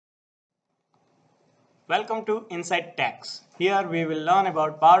Welcome to Inside Techs. Here we will learn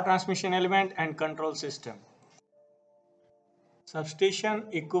about power transmission element and control system. Substation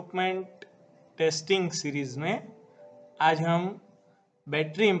equipment testing series में आज हम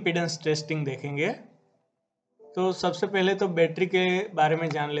battery impedance testing देखेंगे। तो सबसे पहले तो बैटरी के बारे में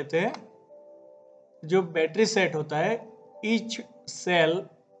जान लेते हैं। जो बैटरी सेट होता है, ईच सेल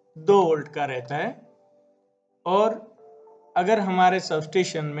 2 वोल्ट का रहता है और अगर हमारे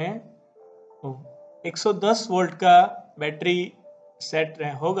सबस्टेशन में 110 वोल्ट का बैटरी सेट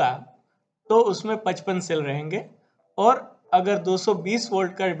होगा तो उसमें 55 सेल रहेंगे और अगर 220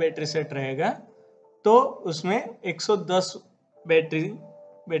 वोल्ट का बैटरी सेट रहेगा तो उसमें 110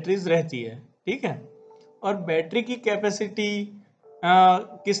 बैटरीज रहती है। ठीक है। और बैटरी की कैपेसिटी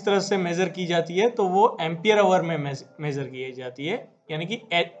किस तरह से मेज़र की जाती है, तो वो एम्पियर आवर में मेज़र की जाती है, यानी कि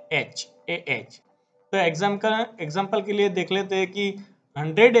AH। तो एग्जाम्पल के लिए देख लेते हैं कि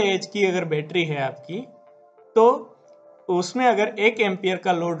 100 AH की अगर बैटरी है आपकी, तो उसमें अगर 1 एम्पियर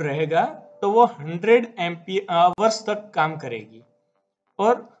का लोड रहेगा तो वो 100 एम्पियर आवर्स तक काम करेगी।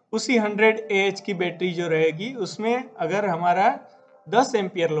 और उसी 100 AH की बैटरी जो रहेगी उसमें अगर हमारा 10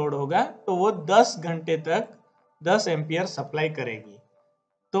 एम्पियर लोड होगा तो वो 10 घंटे तक 10 एम्पियर सप्लाई करेगी।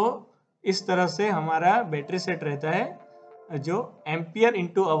 तो इस तरह से हमारा बैटरी सेट रहता है जो एम्पियर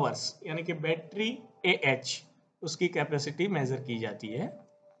इंटू आवर्स, यानी कि बैटरी AH उसकी कैपेसिटी मेजर की जाती है।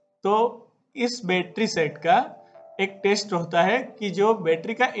 तो इस बैटरी सेट का एक टेस्ट होता है कि जो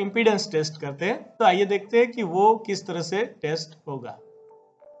बैटरी का इम्पीडेंस टेस्ट करते हैं। तो आइए देखते हैं कि वो किस तरह से टेस्ट होगा।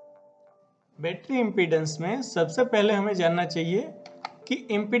 बैटरी इम्पीडेंस में सबसे पहले हमें जानना चाहिए कि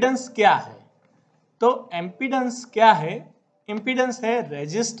इम्पीडेंस क्या है। तो इम्पीडेंस क्या है? इम्पीडेंस है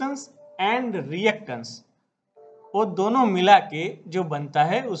रेजिस्टेंस एंड रिएक्टेंस, वो दोनों मिला के जो बनता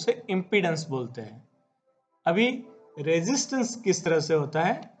है उसे इम्पीडेंस बोलते हैं। अभी रेजिस्टेंस किस तरह से होता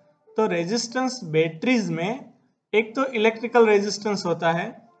है? तो रेजिस्टेंस बैटरीज में एक तो इलेक्ट्रिकल रेजिस्टेंस होता है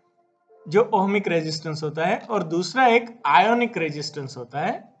जो ओहमिक रेजिस्टेंस होता है, और दूसरा एक आयोनिक रेजिस्टेंस होता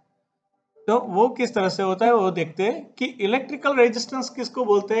है। तो वो किस तरह से होता है वो देखते हैं कि इलेक्ट्रिकल रेजिस्टेंस किसको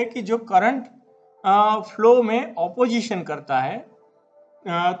बोलते हैं कि जो करंट फ्लो में ऑपोजिशन करता है,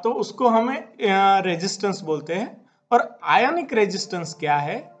 तो उसको हमें रेजिस्टेंस बोलते हैं। और आयोनिक रेजिस्टेंस क्या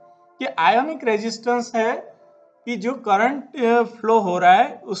है कि आयोनिक रेजिस्टेंस है कि जो करंट फ्लो हो रहा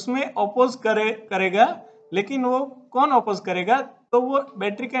है उसमें अपोज करेगा, लेकिन वो कौन अपोज करेगा? तो वो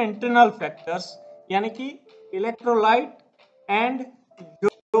बैटरी का इंटरनल फैक्टर्स, यानी कि इलेक्ट्रोलाइट एंड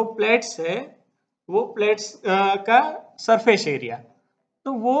जो प्लेट्स है वो प्लेट्स का सरफेस एरिया,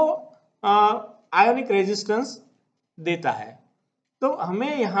 तो वो आयोनिक रेजिस्टेंस देता है। तो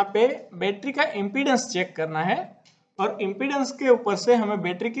हमें यहाँ पे बैटरी का इम्पीडेंस चेक करना है और इम्पीडेंस के ऊपर से हमें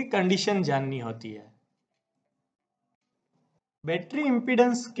बैटरी की कंडीशन जाननी होती है। बैटरी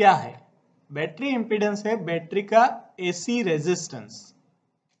इम्पीडेंस क्या है? बैटरी इम्पीडेंस है बैटरी का AC रेजिस्टेंस।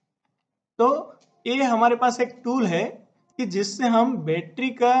 तो ये हमारे पास एक टूल है कि जिससे हम बैटरी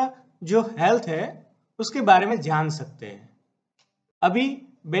का जो हेल्थ है उसके बारे में जान सकते हैं। अभी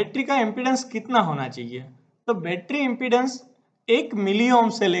बैटरी का इम्पीडेंस कितना होना चाहिए? तो बैटरी इम्पीडेंस 1 मिली ओम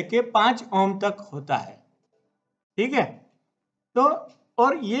से लेके 5 ओम तक होता है। ठीक है। तो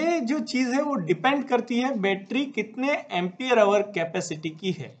और ये जो चीज है वो डिपेंड करती है बैटरी कितने एम्पियर आवर कैपेसिटी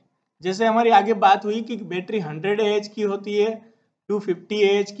की है। जैसे हमारी आगे बात हुई कि बैटरी 100 AH की होती है, 250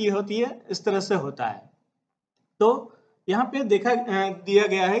 AH की होती है, इस तरह से होता है। तो यहाँ पे दिया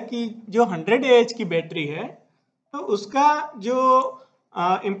गया है कि जो 100 AH की बैटरी है तो उसका जो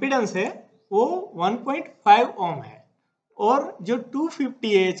इम्पीडेंस है वो 1.5 ओम है, और जो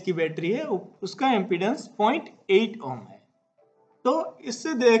 250 AH की बैटरी है उसका इम्पीडेंस 0.8 ओम है। तो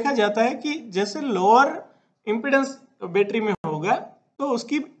इससे देखा जाता है कि जैसे लोअर इम्पीडेंस बैटरी में होगा तो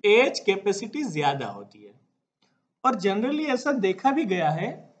उसकी AH कैपेसिटी ज्यादा होती है। और जनरली ऐसा देखा भी गया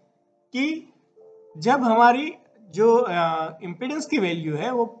है कि जब हमारी जो इम्पीडेंस की वैल्यू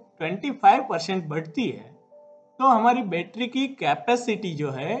है वो 25% बढ़ती है तो हमारी बैटरी की कैपेसिटी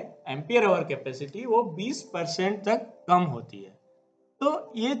जो है एम्पियर आवर कैपेसिटी वो 20% तक कम होती है।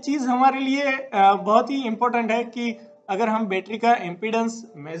 तो ये चीज़ हमारे लिए बहुत ही इम्पोर्टेंट है कि अगर हम बैटरी का इम्पीडेंस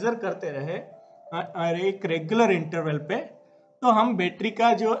मेजर करते रहे एक रेगुलर इंटरवल पे, तो हम बैटरी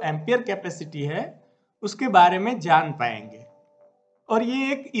का जो एम्पियर कैपेसिटी है उसके बारे में जान पाएंगे। और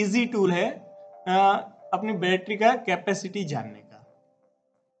ये एक इजी टूल है अपनी बैटरी का कैपेसिटी जानने का।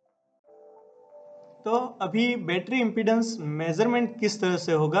 तो अभी बैटरी इम्पीडेंस मेजरमेंट किस तरह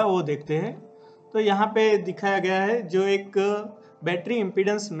से होगा वो देखते हैं। तो यहाँ पे दिखाया गया है जो एक बैटरी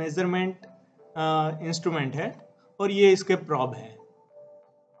इम्पीडेंस मेजरमेंट इंस्ट्रूमेंट है और ये इसके प्रोब है।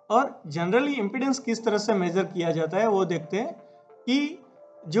 और जनरली इम्पीडेंस किस तरह से मेजर किया जाता है वो देखते हैं कि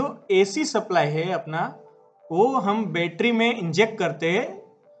जो एसी सप्लाई है अपना, वो हम बैटरी में इंजेक्ट करते हैं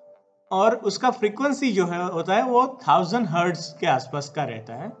और उसका फ्रीक्वेंसी जो है होता है वो 1000 हर्ट्ज के आसपास का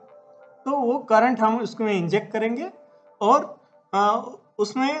रहता है। तो वो करंट हम उसमें इंजेक्ट करेंगे और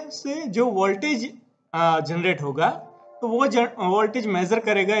उसमें से जो वोल्टेज जनरेट होगा, तो वो वोल्टेज मेजर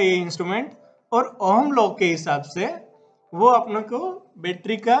करेगा ये इंस्ट्रूमेंट और ओहम लॉ के हिसाब से वो अपने को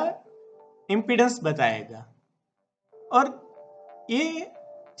बैटरी का इम्पीडेंस बताएगा। और ये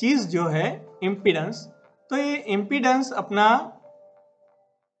चीज जो है इम्पीडेंस, तो ये इम्पीडेंस अपना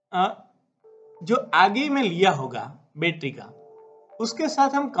जो आगे में लिया होगा बैटरी का, उसके साथ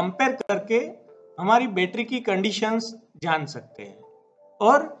हम कंपेयर करके हमारी बैटरी की कंडीशंस जान सकते हैं।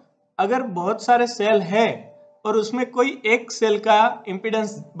 और अगर बहुत सारे सेल है और उसमें कोई एक सेल का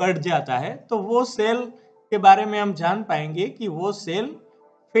इम्पीडेंस बढ़ जाता है, तो वो सेल के बारे में हम जान पाएंगे कि वो सेल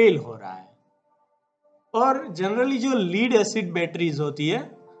फेल हो रहा है। और जनरली जो लीड एसिड बैटरीज होती है,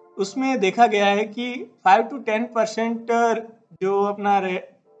 उसमें देखा गया है कि 5 to 10% जो अपना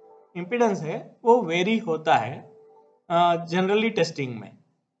इम्पीडेंस है वो वेरी होता है जनरली टेस्टिंग में।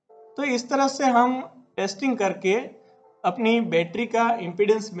 तो इस तरह से हम टेस्टिंग करके अपनी बैटरी का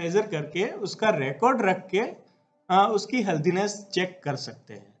इम्पीडेंस मेजर करके उसका रिकॉर्ड रख के उसकी हेल्थीनेस चेक कर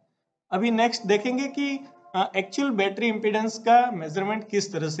सकते हैं। अभी नेक्स्ट देखेंगे कि एक्चुअल बैटरी इम्पीडेंस का मेजरमेंट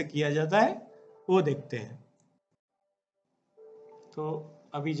किस तरह से किया जाता है, वो देखते हैं। तो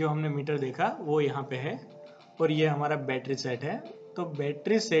अभी जो हमने मीटर देखा वो यहाँ पे है और ये हमारा बैटरी सेट है। तो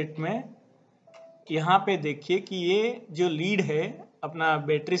बैटरी सेट में यहाँ पे देखिए कि ये जो लीड है अपना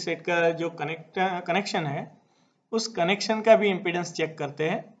बैटरी सेट का जो कनेक्शन है, उस कनेक्शन का भी इम्पीडेंस चेक करते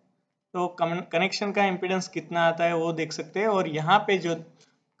हैं। तो कनेक्शन का इम्पीडेंस कितना आता है वो देख सकते हैं। और यहाँ पे जो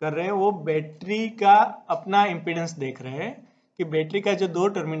कर रहे हैं वो बैटरी का अपना इम्पीडेंस देख रहे हैं कि बैटरी का जो 2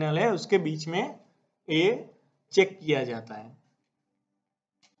 टर्मिनल है उसके बीच में ये चेक किया जाता है।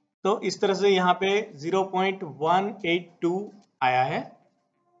 तो इस तरह से यहाँ पे 0.182 आया है।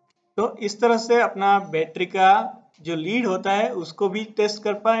 तो इस तरह से अपना बैटरी का जो लीड होता है उसको भी टेस्ट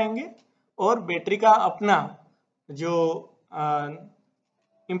कर पाएंगे और बैटरी का अपना जो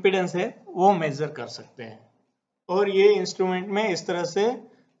इम्पीडेंस है वो मेजर कर सकते हैं। और ये इंस्ट्रूमेंट में इस तरह से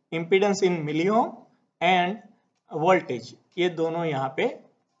इम्पीडेंस इन मिली ओम एंड वोल्टेज, ये दोनों यहाँ पे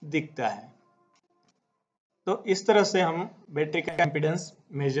दिखता है। तो इस तरह से हम बैटरी का इम्पीडेंस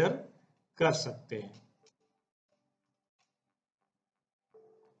मेजर कर सकते हैं।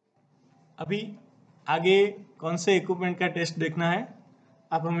 अभी आगे कौन से इक्विपमेंट का टेस्ट देखना है,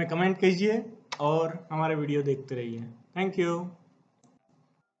 आप हमें कमेंट कीजिए और हमारा वीडियो देखते रहिए। Thank you.